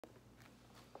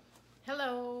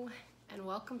Hello and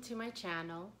welcome to my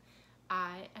channel.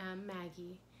 I am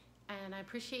Maggie and I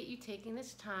appreciate you taking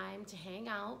this time to hang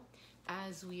out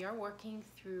as we are working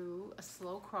through a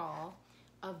slow crawl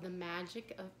of The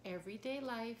Magic of Everyday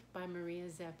Life by Maria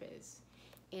Szepes.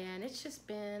 And it's just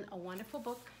been a wonderful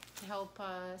book to help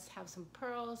us have some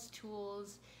pearls,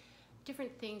 tools,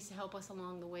 different things to help us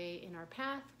along the way in our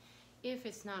path. If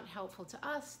it's not helpful to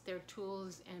us, there are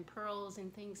tools and pearls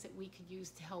and things that we could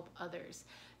use to help others,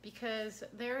 because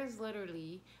there is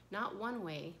literally not one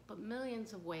way, but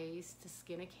millions of ways to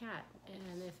skin a cat.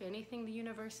 And if anything the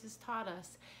universe has taught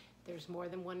us, there's more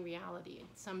than one reality. And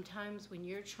sometimes when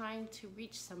you're trying to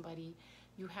reach somebody,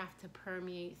 you have to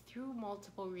permeate through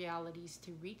multiple realities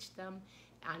to reach them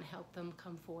and help them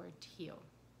come forward to heal.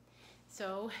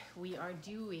 So we are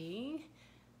doing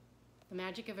The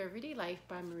Magic of Everyday Life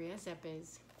by Maria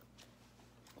Szepes.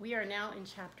 We are now in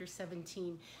chapter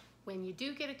 17. When you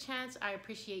do get a chance, I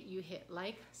appreciate you hit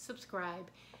like, subscribe,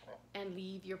 and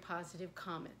leave your positive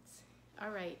comments. All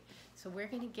right, so we're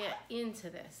going to get into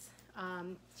this.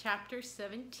 Chapter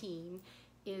 17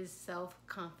 is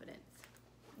self-confidence.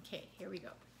 Okay, here we go.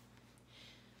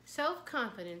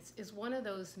 Self-confidence is one of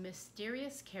those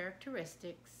mysterious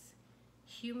characteristics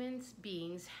human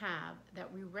beings have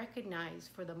that we recognize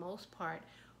for the most part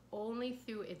only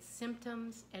through its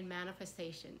symptoms and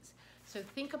manifestations. So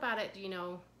think about it,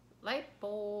 light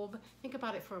bulb, think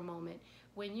about it for a moment.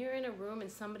 When you're in a room and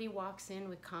somebody walks in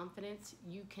with confidence,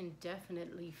 you can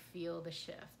definitely feel the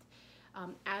shift.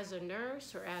 As a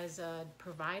nurse or as a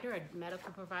provider, a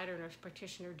medical provider, nurse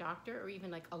practitioner, doctor, or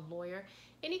even like a lawyer,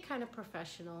 any kind of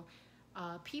professional,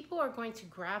 people are going to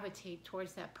gravitate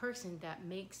towards that person that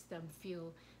makes them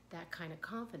feel that kind of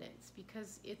confidence,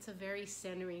 because it's a very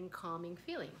centering, calming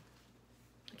feeling.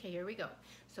 Okay, here we go.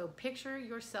 So picture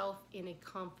yourself in a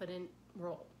confident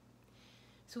role.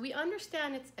 So we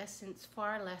understand its essence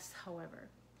far less, however,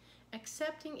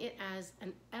 accepting it as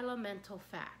an elemental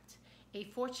fact, a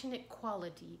fortunate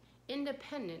quality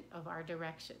independent of our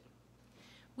direction.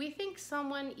 We think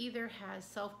someone either has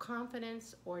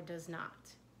self-confidence or does not.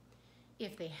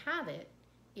 If they have it,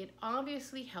 it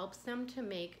obviously helps them to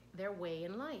make their way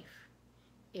in life.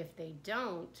 If they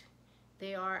don't,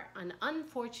 they are an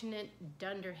unfortunate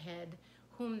dunderhead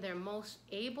whom their most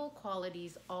able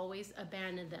qualities always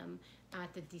abandon them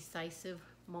at the decisive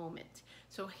moment.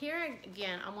 So here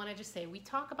again, I want to just say, we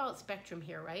talk about spectrum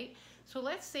here, right? So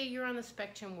let's say you're on the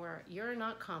spectrum where you're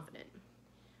not confident.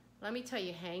 Let me tell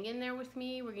you, hang in there with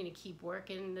me. We're going to keep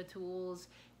working the tools.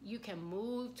 You can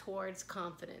move towards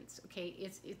confidence, okay?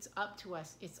 It's up to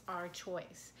us. It's our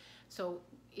choice. So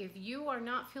if you are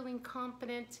not feeling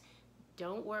confident,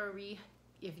 don't worry.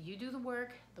 If you do the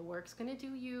work's going to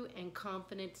do you, and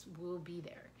confidence will be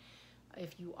there.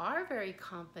 If you are very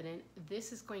confident,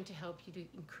 this is going to help you to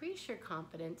increase your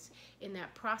confidence in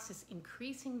that process,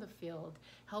 increasing the field,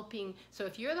 helping. So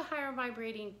if you're the higher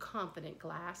vibrating confident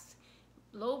glass,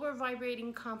 lower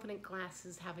vibrating confident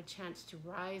glasses have a chance to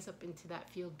rise up into that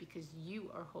field because you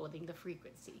are holding the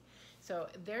frequency. So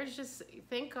there's just,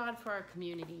 thank God for our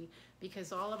community,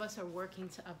 because all of us are working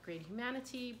to upgrade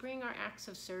humanity, bring our acts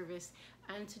of service,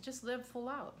 and to just live full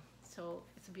out. So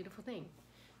it's a beautiful thing.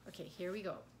 Okay, here we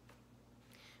go.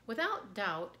 Without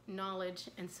doubt, knowledge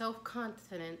and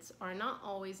self-confidence are not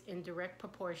always in direct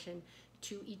proportion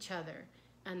to each other,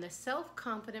 and the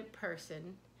self-confident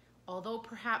person, although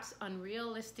perhaps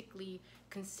unrealistically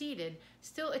conceited,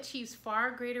 still achieves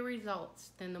far greater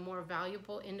results than the more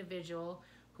valuable individual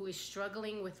who is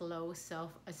struggling with low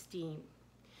self-esteem.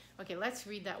 Okay, let's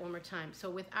read that one more time. So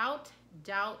without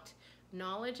doubt,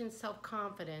 knowledge and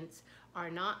self-confidence are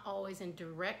not always in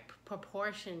direct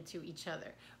proportion to each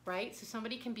other, right? So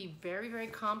somebody can be very, very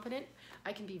confident.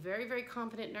 I can be very, very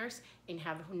confident nurse and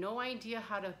have no idea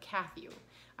how to cath you.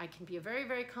 I can be a very,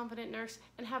 very confident nurse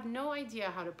and have no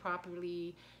idea how to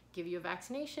properly give you a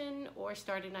vaccination or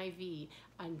start an IV,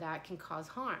 and that can cause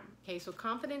harm. Okay, so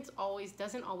confidence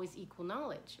doesn't always equal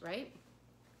knowledge, right?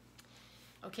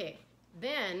 Okay,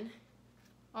 then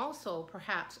also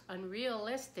perhaps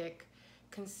unrealistic,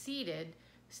 conceited,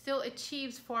 still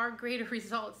achieves far greater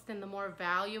results than the more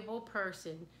valuable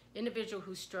individual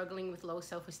who's struggling with low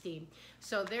self-esteem.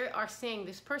 So they are saying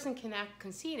this person can act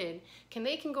conceited,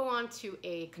 they can go on to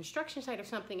a construction site or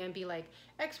something and be like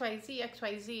XYZ,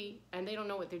 XYZ, and they don't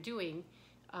know what they're doing.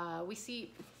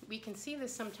 We can see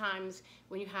this sometimes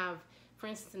when you have, for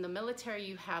instance, in the military,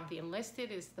 you have the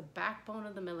enlisted is the backbone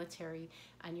of the military,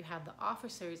 and you have the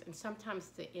officers, and sometimes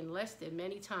the enlisted,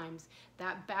 many times,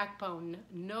 that backbone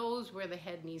knows where the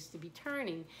head needs to be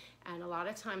turning. And a lot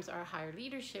of times our higher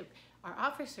leadership Our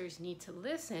officers need to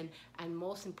listen and,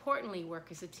 most importantly, work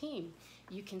as a team.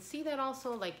 You can see that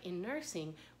also like in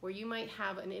nursing, where you might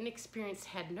have an inexperienced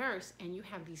head nurse and you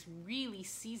have these really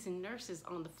seasoned nurses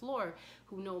on the floor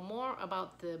who know more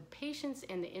about the patients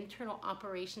and the internal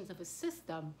operations of a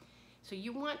system. So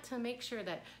you want to make sure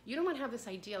that you don't want to have this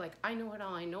idea like, I know it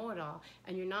all,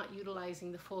 and you're not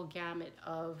utilizing the full gamut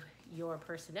of your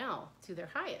personnel to their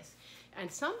highest.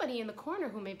 And somebody in the corner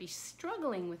who may be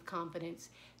struggling with confidence,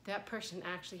 that person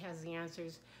actually has the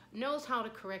answers, knows how to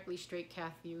correctly straight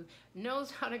cath you, knows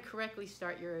how to correctly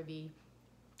start your IV,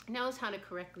 knows how to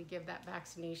correctly give that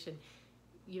vaccination.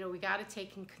 You know, we got to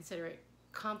take in consideration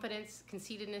confidence,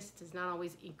 conceitedness does not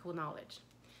always equal knowledge.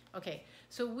 Okay,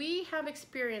 so we have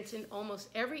experience in almost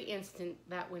every instant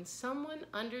that when someone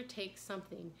undertakes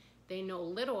something they know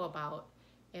little about,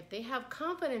 if they have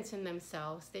confidence in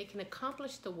themselves, they can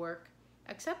accomplish the work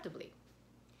acceptably.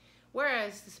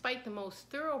 Whereas, despite the most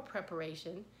thorough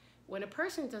preparation, when a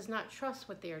person does not trust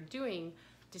what they are doing,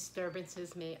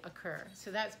 disturbances may occur.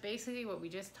 So that's basically what we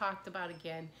just talked about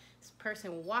again. This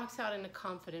person walks out in a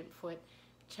confident foot,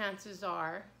 chances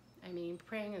are, I mean,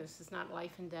 praying this is not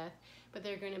life and death, but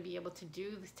they're going to be able to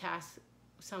do the task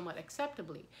somewhat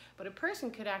acceptably. But a person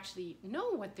could actually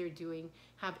know what they're doing,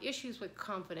 have issues with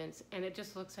confidence, and it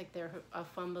just looks like they're a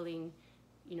fumbling,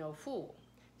 you know, fool.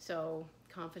 So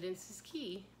confidence is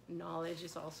key. Knowledge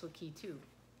is also key too.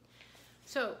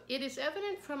 So it is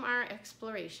evident from our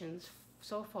explorations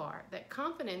so far that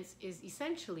confidence is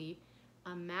essentially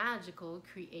a magical,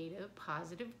 creative,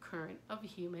 positive current of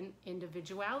human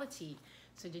individuality.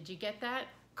 So did you get that?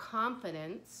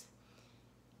 Confidence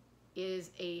is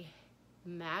a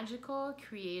magical,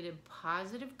 creative,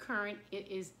 positive current. It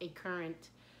is a current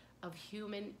of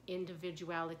human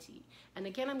individuality. And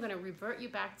again, I'm going to revert you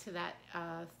back to that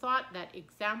thought, that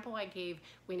example I gave.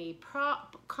 When a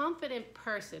confident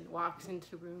person walks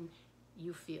into a room,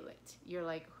 you feel it. You're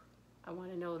like, I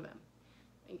want to know them.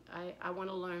 I want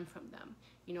to learn from them.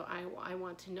 You know, I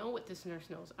want to know what this nurse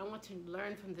knows. I want to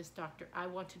learn from this doctor. I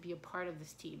want to be a part of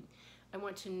this team. I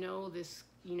want to know this,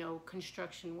 you know,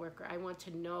 construction worker. I want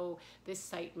to know this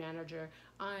site manager.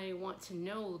 I want to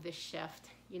know this chef.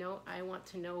 You know, I want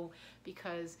to know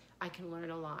because I can learn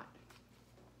a lot.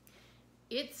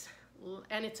 It's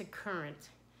a current.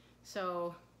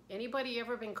 So anybody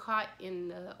ever been caught in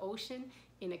the ocean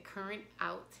in a current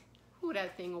out? Ooh,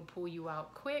 that thing will pull you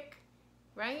out quick,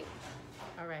 right?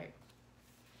 All right.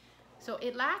 So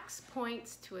it lacks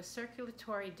points to a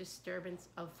circulatory disturbance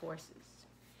of forces.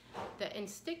 The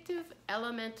instinctive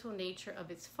elemental nature of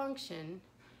its function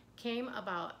came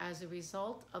about as a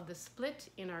result of the split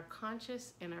in our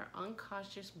conscious and our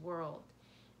unconscious world,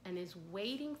 and is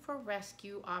waiting for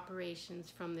rescue operations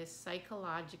from this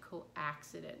psychological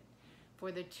accident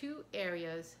for the two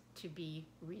areas to be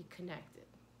reconnected.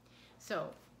 So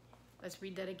let's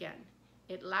read that again.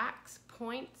 It lacks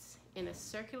points in a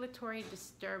circulatory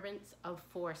disturbance of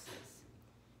forces.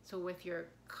 So if you're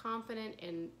confident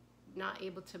and not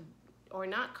able to, or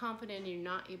not confident and you're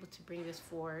not able to bring this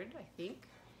forward, I think,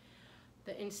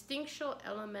 the instinctual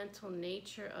elemental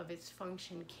nature of its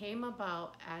function came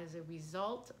about as a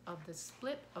result of the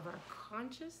split of our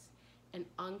conscious and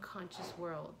unconscious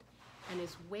world, and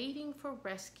is waiting for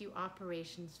rescue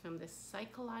operations from this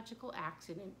psychological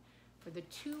accident for the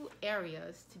two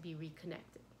areas to be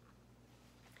reconnected.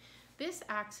 This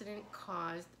accident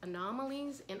caused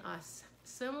anomalies in us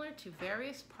similar to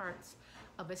various parts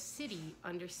of a city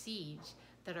under siege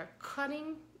that are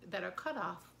cut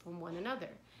off from one another.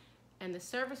 And the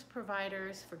service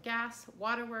providers for gas,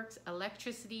 waterworks,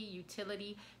 electricity,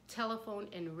 utility, telephone,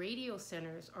 and radio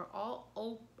centers are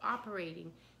all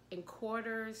operating in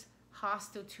quarters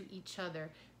hostile to each other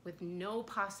with no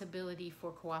possibility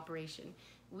for cooperation.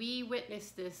 We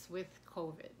witnessed this with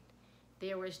COVID.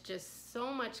 There was just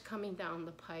so much coming down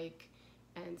the pike,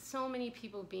 and so many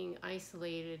people being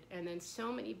isolated, and then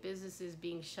so many businesses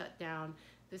being shut down.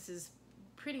 This is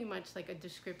pretty much like a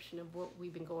description of what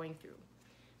we've been going through.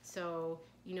 So,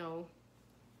 you know,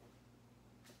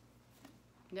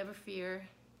 never fear,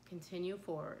 continue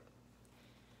forward.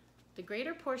 The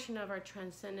greater portion of our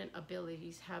transcendent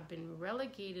abilities have been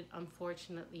relegated,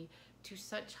 unfortunately, to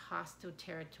such hostile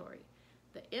territory.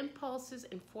 The impulses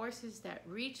and forces that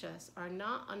reach us are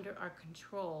not under our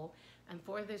control, and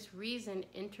for this reason,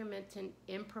 intermittent,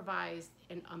 improvised,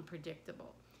 and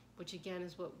unpredictable, which again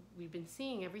is what we've been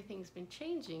seeing. Everything's been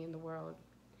changing in the world.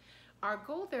 Our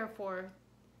goal, therefore,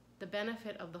 the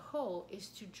benefit of the whole, is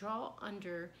to draw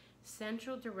under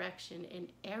central direction in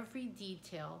every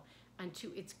detail and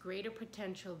to its greater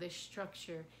potential this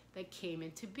structure that came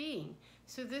into being.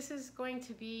 So this is going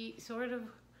to be sort of,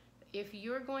 if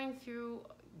you're going through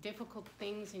difficult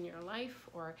things in your life,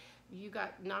 or you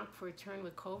got knocked for a turn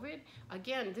with COVID,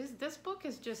 again, this book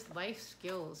is just life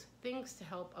skills, things to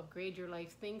help upgrade your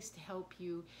life, things to help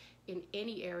you in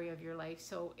any area of your life.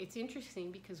 So it's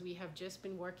interesting because we have just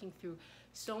been working through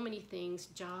so many things: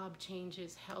 job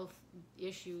changes, health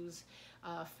issues,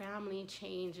 family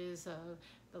changes,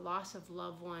 the loss of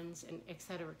loved ones, and et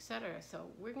cetera, et cetera. So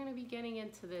we're going to be getting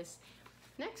into this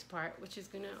next part, which is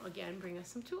going to, again, bring us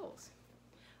some tools.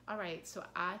 All right, so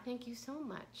I thank you so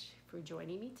much for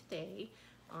joining me today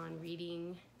on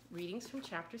readings from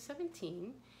chapter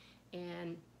 17,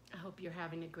 and I hope you're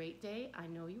having a great day. I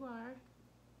know you are.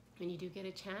 When you do get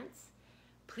a chance,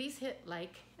 please hit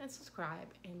like and subscribe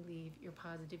and leave your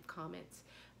positive comments.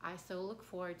 I so look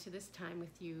forward to this time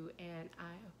with you, and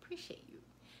I appreciate you.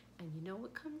 And you know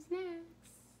what comes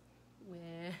next?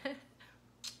 Well,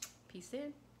 peace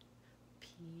in,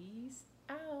 peace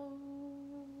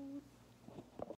out.